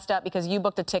will be messed up because you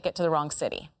booked a ticket to the wrong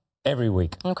city? Every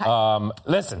week. Okay.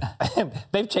 Listen,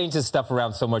 they've changed this stuff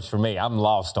around so much for me. I'm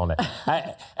lost on it.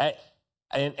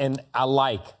 And I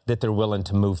like that they're willing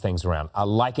to move things around. I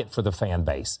like it for the fan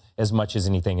base as much as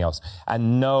anything else. I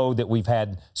know that we've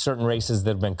had certain races that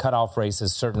have been cutoff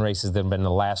races, certain races that have been the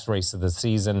last race of the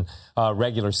season,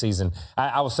 regular season.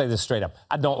 I will say this straight up.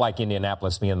 I don't like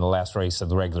Indianapolis being the last race of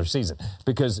the regular season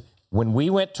because when we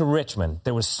went to Richmond,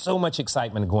 there was so much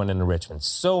excitement going into Richmond,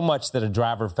 so much that a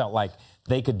driver felt like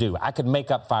they could do. I could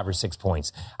make up 5 or 6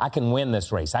 points. I can win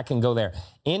this race. I can go there.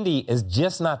 Indy is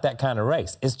just not that kind of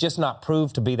race. It's just not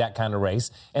proved to be that kind of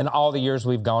race in all the years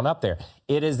we've gone up there.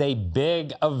 It is a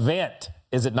big event.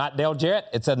 Is it not, Dale Jarrett?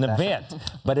 It's an event.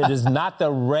 But it is not the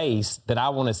race that I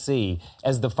want to see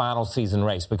as the final season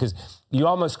race because you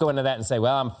almost go into that and say,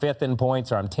 well, I'm 5th in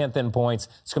points or I'm 10th in points.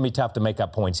 It's going to be tough to make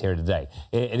up points here today.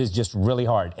 It is just really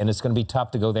hard, and it's going to be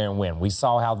tough to go there and win. We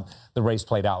saw how the race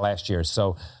played out last year.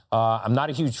 So I'm not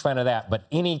a huge fan of that. But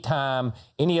anytime,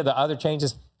 any of the other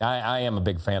changes, I am a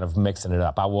big fan of mixing it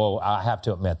up. I have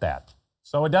to admit that.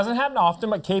 So it doesn't happen often,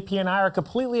 but KP and I are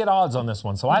completely at odds on this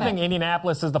one. So I think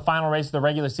Indianapolis is the final race of the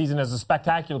regular season is a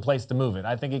spectacular place to move it.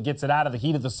 I think it gets it out of the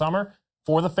heat of the summer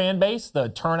for the fan base. The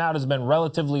turnout has been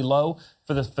relatively low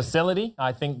for the facility.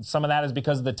 I think some of that is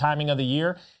because of the timing of the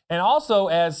year. And also,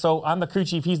 so I'm the crew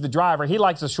chief, he's the driver. He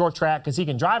likes a short track because he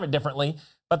can drive it differently.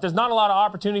 But there's not a lot of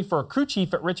opportunity for a crew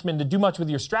chief at Richmond to do much with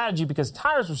your strategy because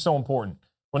tires are so important.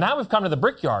 Well, now we've come to the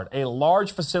Brickyard, a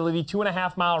large facility,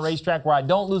 2.5-mile racetrack where I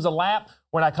don't lose a lap.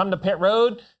 When I come to pit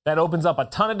road, that opens up a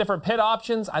ton of different pit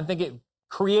options. I think it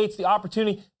creates the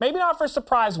opportunity, maybe not for a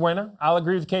surprise winner. I'll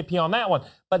agree with KP on that one,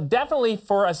 but definitely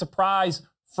for a surprise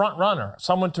front runner,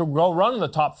 someone to go run in the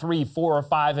top 3, 4, or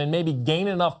 5 and maybe gain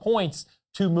enough points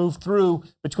to move through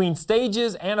between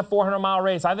stages and a 400-mile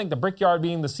race. I think the Brickyard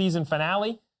being the season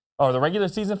finale or the regular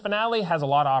season finale has a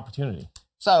lot of opportunity.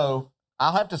 So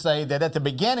I'll have to say that at the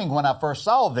beginning when I first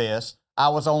saw this, I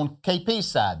was on KP's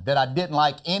side, that I didn't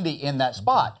like Indy in that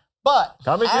spot. But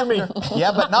coming to me.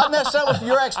 Yeah, but not necessarily for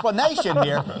your explanation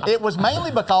here. It was mainly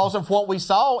because of what we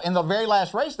saw in the very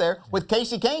last race there with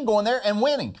Casey Kane going there and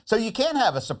winning. So you can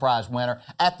have a surprise winner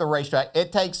at the racetrack.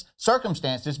 It takes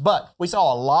circumstances, but we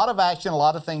saw a lot of action, a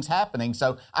lot of things happening.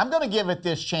 So I'm going to give it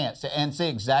this chance and see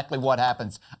exactly what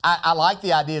happens. I like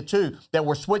the idea, too, that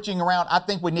we're switching around. I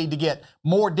think we need to get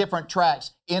more different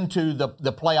tracks into the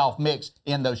playoff mix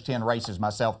in those 10 races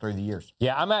myself through the years.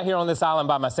 Yeah, I'm out here on this island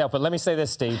by myself, but let me say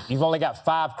this, Steve. You've only got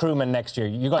 5 crewmen next year.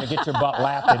 You're going to get your butt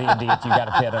lapped at Indy if you got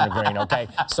a pit under green, okay?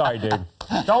 Sorry, dude.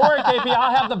 Don't worry, KP.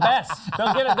 I'll have the best.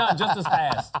 They'll get it done just as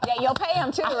fast. Yeah, you'll pay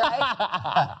them too,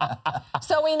 right?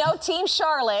 So we know Team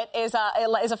Charlotte is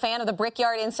a fan of the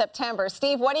Brickyard in September.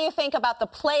 Steve, what do you think about the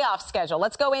playoff schedule?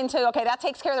 Let's go into, okay, that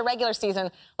takes care of the regular season.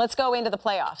 Let's go into the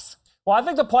playoffs. Well, I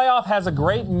think the playoff has a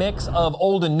great mix of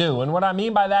old and new. And what I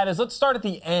mean by that is let's start at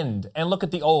the end and look at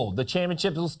the old. The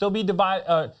championships will still be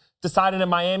decided in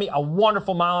Miami. A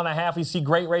wonderful mile and a half. We see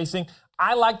great racing.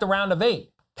 I like the round of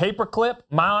 8. Paperclip,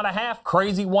 mile and a half,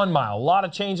 crazy 1 mile. A lot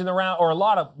of change in the round, or a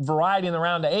lot of variety in the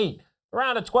round of 8. The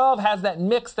round of 12 has that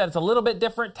mix that's a little bit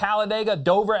different. Talladega,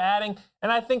 Dover adding.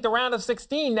 And I think the round of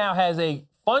 16 now has a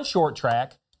fun short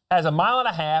track, has a mile and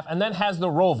a half, and then has the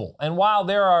Roval. And while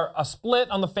there are a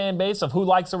split on the fan base of who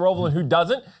likes the Roval and who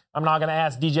doesn't, I'm not going to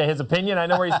ask DJ his opinion. I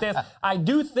know where he stands. I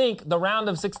do think the round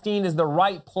of 16 is the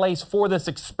right place for this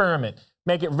experiment.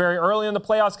 Make it very early in the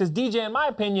playoffs because, DJ, in my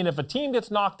opinion, if a team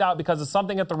gets knocked out because of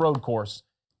something at the road course,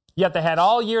 yet they had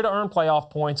all year to earn playoff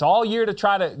points, all year to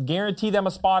try to guarantee them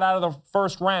a spot out of the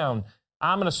first round,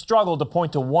 I'm going to struggle to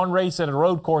point to one race at a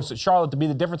road course at Charlotte to be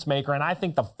the difference maker. And I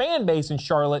think the fan base in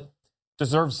Charlotte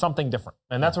deserves something different.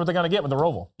 And that's what they're going to get with the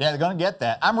Roval. Yeah, they're going to get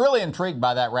that. I'm really intrigued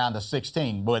by that round of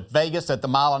 16 with Vegas at the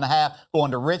mile and a half,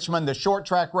 going to Richmond, the short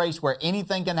track race where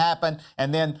anything can happen.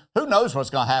 And then who knows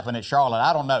what's going to happen at Charlotte?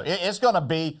 I don't know. It's going to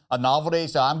be a novelty.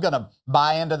 So I'm going to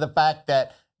buy into the fact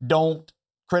that don't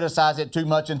criticize it too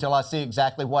much until I see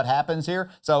exactly what happens here.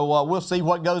 So we'll see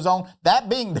what goes on. That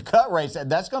being the cut race,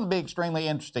 that's going to be extremely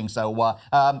interesting. So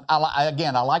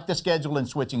I like the schedule and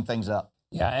switching things up.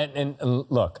 Yeah, and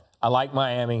look, I like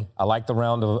Miami. I like the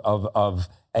round of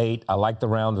 8. I like the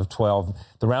round of 12.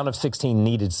 The round of 16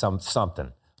 needed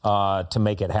something to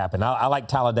make it happen. I like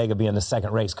Talladega being the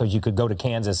second race because you could go to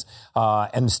Kansas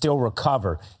and still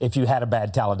recover if you had a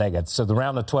bad Talladega. So the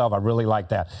round of 12, I really like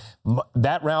that.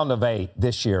 That round of 8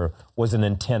 this year was an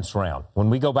intense round.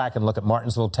 When we go back and look at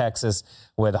Martinsville, Texas,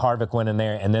 with Harvick winning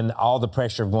there, and then all the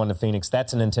pressure of going to Phoenix,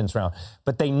 that's an intense round.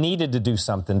 But they needed to do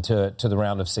something to the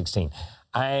round of 16.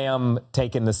 I am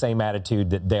taking the same attitude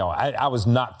that they are. I was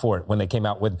not for it when they came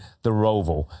out with the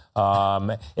Roval.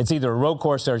 It's either a road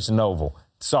course or it's an oval.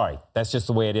 Sorry, that's just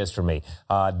the way it is for me.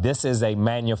 This is a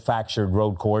manufactured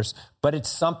road course, but it's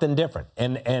something different.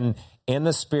 And in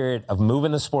the spirit of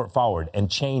moving the sport forward and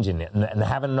changing it and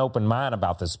having an open mind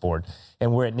about the sport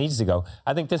and where it needs to go,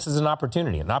 I think this is an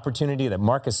opportunity that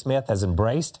Marcus Smith has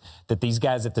embraced, that these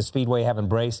guys at the Speedway have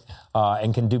embraced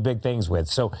and can do big things with.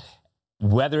 So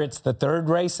whether it's the third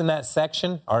race in that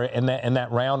section or in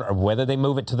that round, or whether they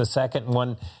move it to the second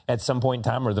one at some point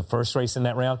in time or the first race in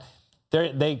that round,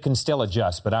 they can still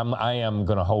adjust, but I am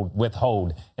going to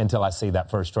withhold until I see that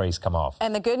first race come off.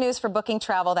 And the good news for booking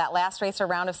travel, that last race or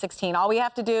round of 16, all we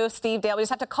have to do, Steve Dale, we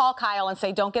just have to call Kyle and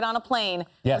say, don't get on a plane.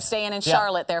 Yes. We're staying in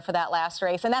Charlotte there for that last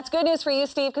race. And that's good news for you,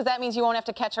 Steve, because that means you won't have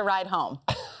to catch a ride home.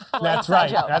 That's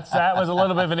right. That was a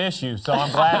little bit of an issue, so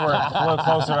I'm glad we're a little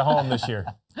closer to home this year.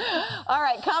 All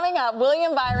right, coming up,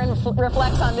 William Byron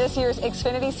reflects on this year's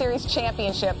Xfinity Series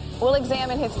championship. We'll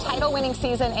examine his title-winning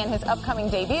season and his upcoming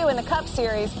debut in the Cup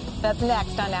Series. That's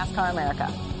next on NASCAR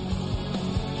America.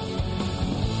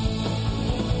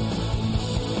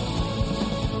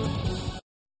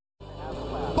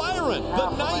 Byron, the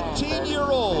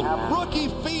 19-year-old rookie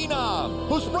phenom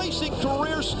whose racing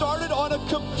career started on a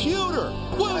computer.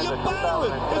 William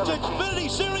Byron is Xfinity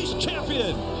Series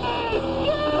champion.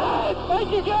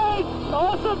 Thank you, guys.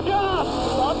 Awesome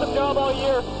job all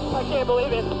year. I can't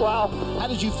believe it. Wow. How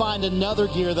did you find another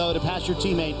gear, though, to pass your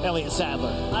teammate, Elliott Sadler?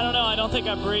 I don't know. I don't think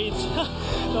I breathed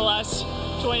the last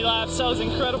 20 laps. That was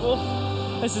incredible.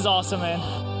 This is awesome, man.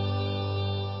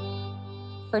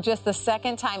 For just the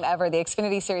second time ever, the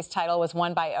Xfinity Series title was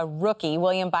won by a rookie.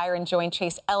 William Byron joined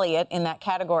Chase Elliott in that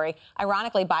category.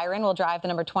 Ironically, Byron will drive the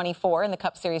number 24 in the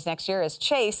Cup Series next year as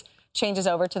Chase changes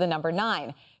over to the number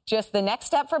 9. Just the next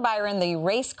step for Byron, the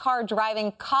race car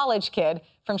driving college kid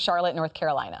from Charlotte, North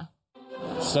Carolina.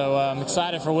 So I'm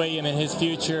excited for William and his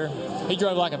future. He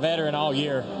drove like a veteran all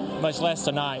year, much less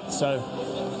tonight. So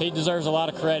he deserves a lot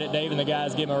of credit. Dave and the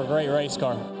guys give him a great race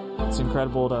car. It's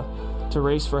incredible to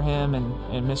race for him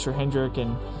and Mr. Hendrick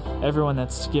and everyone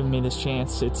that's given me this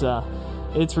chance.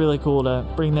 It's really cool to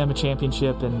bring them a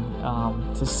championship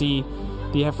and to see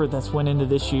the effort that's went into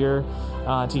this year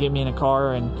to get me in a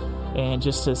car and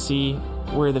just to see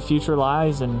where the future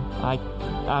lies, and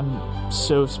I'm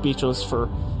so speechless for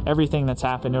everything that's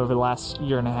happened over the last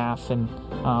year and a half, and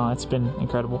it's been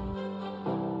incredible.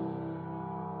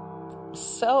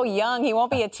 So young. He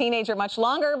won't be a teenager much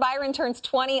longer. Byron turns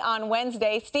 20 on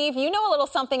Wednesday. Steve, you know a little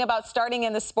something about starting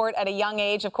in the sport at a young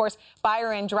age. Of course,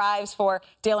 Byron drives for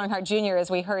Dale Earnhardt Jr., as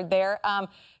we heard there.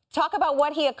 Talk about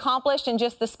what he accomplished and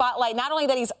just the spotlight, not only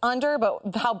that he's under, but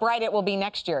how bright it will be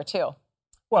next year, too.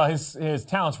 Well, his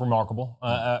talent's remarkable.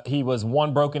 He was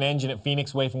one broken engine at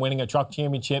Phoenix away from winning a truck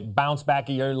championship, bounced back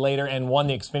a year later, and won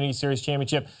the Xfinity Series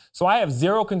championship. So I have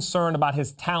zero concern about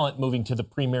his talent moving to the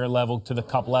premier level, to the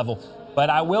cup level. But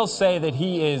I will say that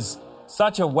he is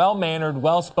such a well-mannered,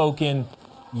 well-spoken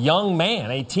young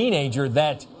man, a teenager,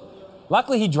 that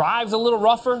luckily he drives a little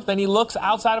rougher than he looks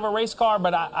outside of a race car.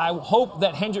 But I hope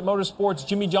that Hendrick Motorsports,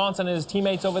 Jimmy Johnson and his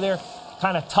teammates over there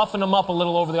kind of toughen him up a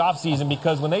little over the offseason,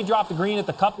 because when they drop the green at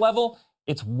the cup level,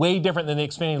 it's way different than the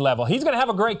Xfinity level. He's going to have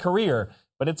a great career,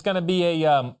 but it's going to be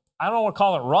I don't want to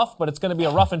call it rough, but it's going to be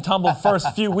a rough and tumble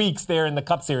first few weeks there in the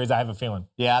Cup Series, I have a feeling.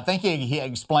 Yeah, I think he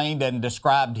explained and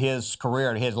described his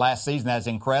career, his last season, as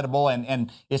incredible,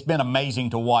 and it's been amazing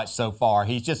to watch so far.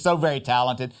 He's just so very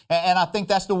talented, and I think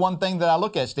that's the one thing that I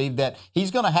look at, Steve, that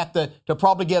he's going to have to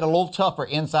probably get a little tougher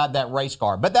inside that race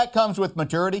car. But that comes with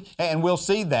maturity, and we'll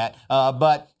see that.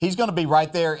 But he's going to be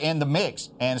right there in the mix,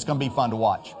 and it's going to be fun to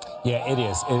watch. Yeah, it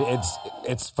is.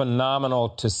 It's phenomenal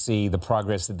to see the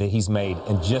progress that he's made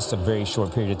in just a very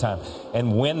short period of time,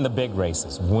 and win the big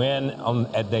races, win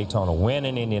at Daytona, win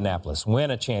in Indianapolis,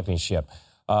 win a championship.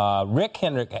 Rick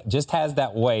Hendrick just has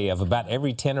that way of about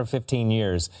every 10 or 15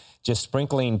 years just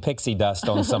sprinkling pixie dust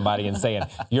on somebody and saying,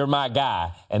 you're my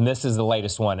guy, and this is the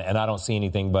latest one, and I don't see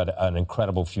anything but an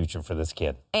incredible future for this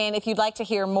kid. And if you'd like to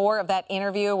hear more of that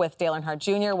interview with Dale Earnhardt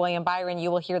Jr., William Byron, you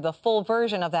will hear the full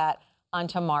version of that on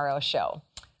tomorrow's show.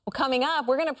 Well, coming up,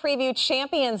 we're going to preview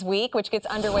Champions Week, which gets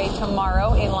underway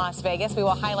tomorrow in Las Vegas. We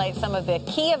will highlight some of the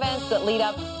key events that lead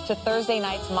up to Thursday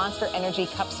night's Monster Energy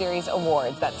Cup Series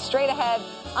awards. That's straight ahead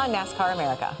on NASCAR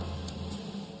America.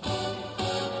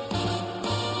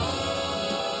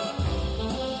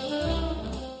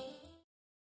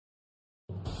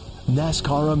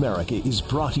 NASCAR America is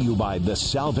brought to you by the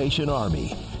Salvation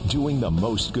Army, doing the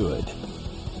most good.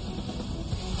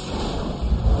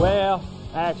 Well,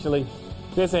 actually,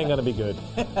 this ain't going to be good.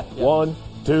 1,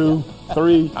 2,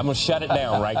 3. I'm going to shut it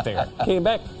down right there. Came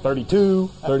back 32,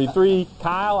 33.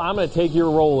 Kyle, I'm going to take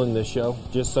your role in this show,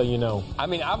 just so you know. I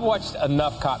mean, I've watched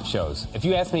enough cop shows. If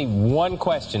you ask me one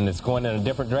question that's going in a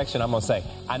different direction, I'm going to say,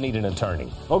 I need an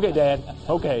attorney. Okay, Dad.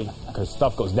 Okay, because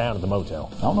stuff goes down at the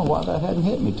motel. I don't know why that hadn't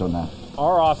hit me till now.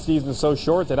 Our off-season's so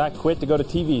short that I quit to go to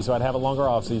TV so I'd have a longer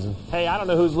off-season. Hey, I don't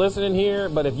know who's listening here,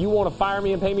 but if you want to fire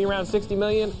me and pay me around $60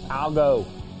 million, I'll go.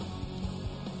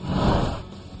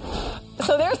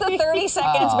 So there's the 30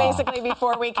 seconds basically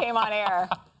before we came on air.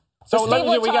 So let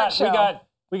me do,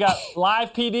 we got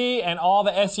live PD and all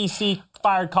the SEC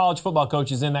fired college football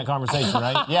coaches in that conversation,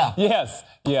 right? Yeah. Yes.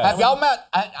 Have y'all met?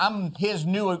 I'm his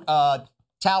new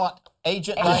talent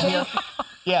agent right here.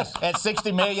 Yes, at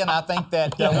 $60 million, I think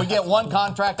that we get one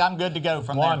contract, I'm good to go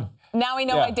from there. Now we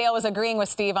know why Dale was agreeing with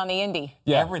Steve on the Indy.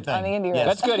 Yeah, everything. On the Indy race. Yeah,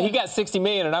 that's good. He got $60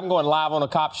 million, and I'm going live on a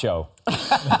cop show.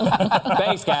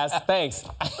 Thanks, guys. Thanks.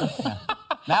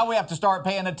 Now we have to start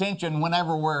paying attention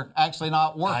whenever we're actually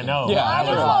not working. I know. Yeah, I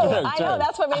know.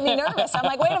 That's what made me nervous. I'm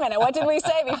like, wait a minute. What did we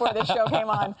say before this show came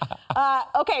on?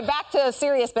 Okay, back to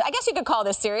serious. But I guess you could call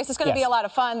this serious. It's going to be a lot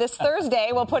of fun. This Thursday,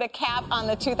 we'll put a cap on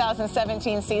the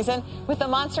 2017 season with the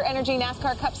Monster Energy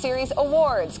NASCAR Cup Series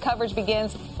Awards. Coverage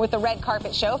begins with the red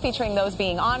carpet show featuring those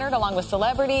being honored, along with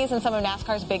celebrities and some of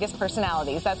NASCAR's biggest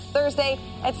personalities. That's Thursday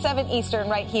at 7 Eastern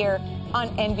right here on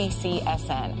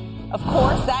NBCSN. Of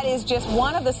course, that is just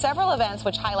one of the several events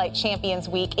which highlight Champions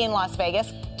Week in Las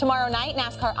Vegas. Tomorrow night,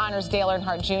 NASCAR honors Dale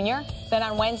Earnhardt Jr. Then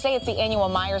on Wednesday, it's the annual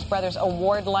Myers Brothers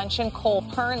Award Luncheon. Cole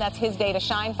Pearn, that's his day to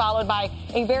shine, followed by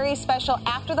a very special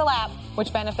After the Lap,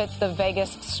 which benefits the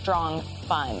Vegas Strong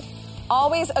Fund.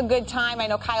 Always a good time. I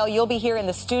know, Kyle, you'll be here in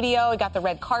the studio. We got the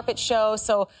red carpet show,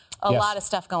 so a lot of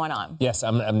stuff going on. Yes,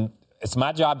 it's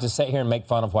my job to sit here and make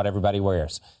fun of what everybody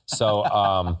wears.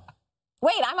 So,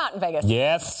 wait, I'm out in Vegas.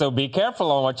 Yes, so be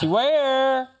careful on what you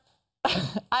wear.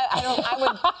 I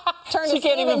would turn to She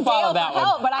can't Steve even and follow Dale that for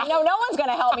help, but I know no one's going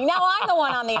to help me. Now I'm the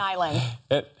one on the island.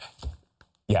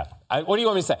 What do you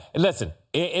want me to say? Listen,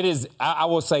 it is. I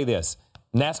will say this.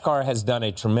 NASCAR has done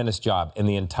a tremendous job, and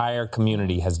the entire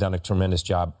community has done a tremendous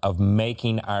job of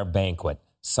making our banquet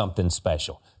something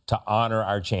special to honor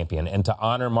our champion and to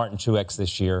honor Martin Truex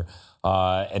this year.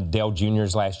 At Dale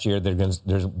Jr.'s last year, there's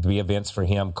be events for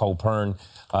him, Cole Pern,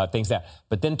 things that.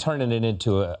 But then turning it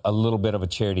into a little bit of a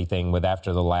charity thing with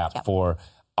After the Lap for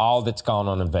all that's gone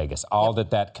on in Vegas, all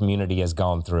that community has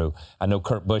gone through. I know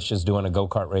Kurt Busch is doing a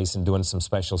go-kart race and doing some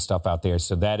special stuff out there.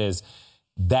 So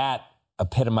that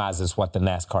epitomizes what the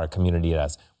NASCAR community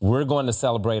does. We're going to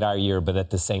celebrate our year, but at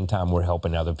the same time, we're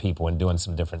helping other people and doing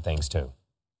some different things too.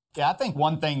 Yeah, I think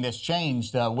one thing that's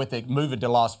changed with it moving to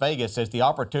Las Vegas is the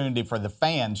opportunity for the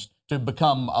fans to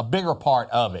become a bigger part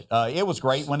of it. It was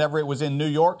great whenever it was in New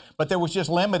York, but there was just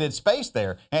limited space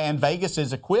there. And Vegas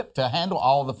is equipped to handle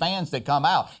all the fans that come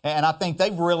out. And I think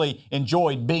they've really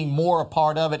enjoyed being more a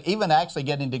part of it, even actually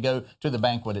getting to go to the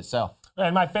banquet itself.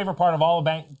 And my favorite part of all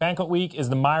of Banquet Week is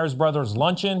the Myers Brothers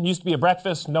Luncheon. Used to be a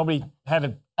breakfast. Nobody had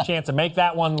a chance to make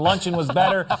that one. Luncheon was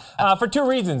better for two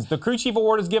reasons. The Crew Chief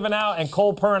Award is given out, and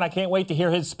Cole Pern, I can't wait to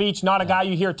hear his speech. Not a guy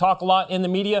you hear talk a lot in the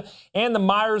media. And the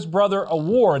Myers Brother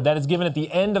Award that is given at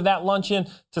the end of that luncheon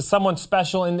to someone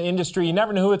special in the industry. You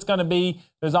never know who it's going to be.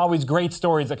 There's always great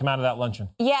stories that come out of that luncheon.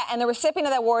 Yeah, and the recipient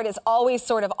of that award is always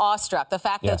sort of awestruck. The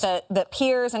fact that the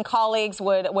peers and colleagues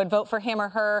would vote for him or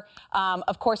her.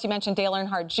 Of course, you mentioned Dale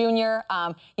Earnhardt Jr.,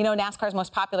 NASCAR's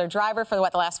most popular driver for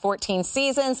the last 14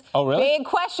 seasons. Oh, really? Big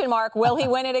question mark. Will he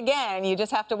win it again? You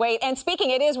just have to wait. And speaking,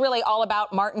 it is really all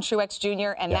about Martin Truex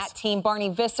Jr. and that team. Barney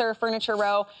Visser, Furniture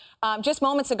Row. Just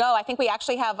moments ago, I think we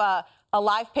actually have a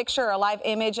live picture, a live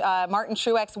image. Martin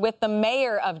Truex with the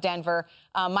mayor of Denver,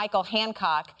 Michael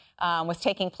Hancock, was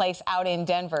taking place out in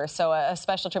Denver. So a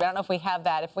special tribute. I don't know if we have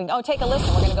that. Take a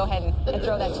listen. We're going to go ahead and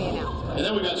throw that to you now. And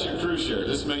then we got your crew shirt.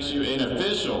 This makes you an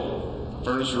official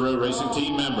Furniture Row Racing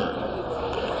Team member.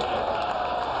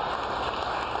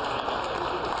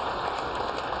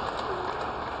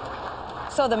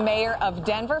 So the mayor of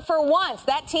Denver, for once,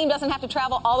 that team doesn't have to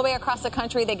travel all the way across the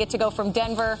country. They get to go from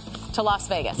Denver to Las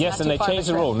Vegas. Yes, and they changed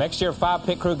the rule. Next year, 5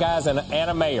 pit crew guys and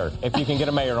a mayor, if you can get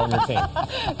a mayor on your team.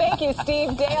 Thank you,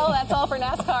 Steve. Dale, that's all for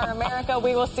NASCAR America.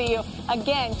 We will see you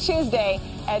again Tuesday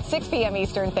at 6 p.m.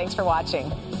 Eastern. Thanks for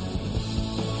watching.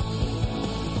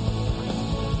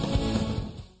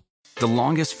 The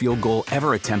longest field goal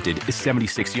ever attempted is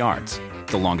 76 yards.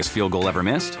 The longest field goal ever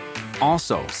missed?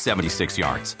 Also 76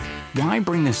 yards. Why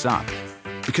bring this up?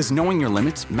 Because knowing your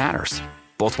limits matters,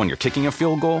 both when you're kicking a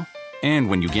field goal and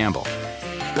when you gamble.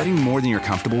 Betting more than you're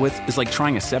comfortable with is like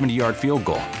trying a 70-yard field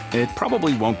goal. It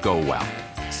probably won't go well.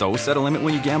 So set a limit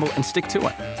when you gamble and stick to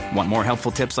it. Want more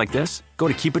helpful tips like this? Go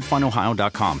to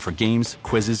keepitfunohio.com for games,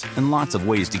 quizzes, and lots of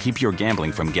ways to keep your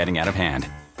gambling from getting out of hand.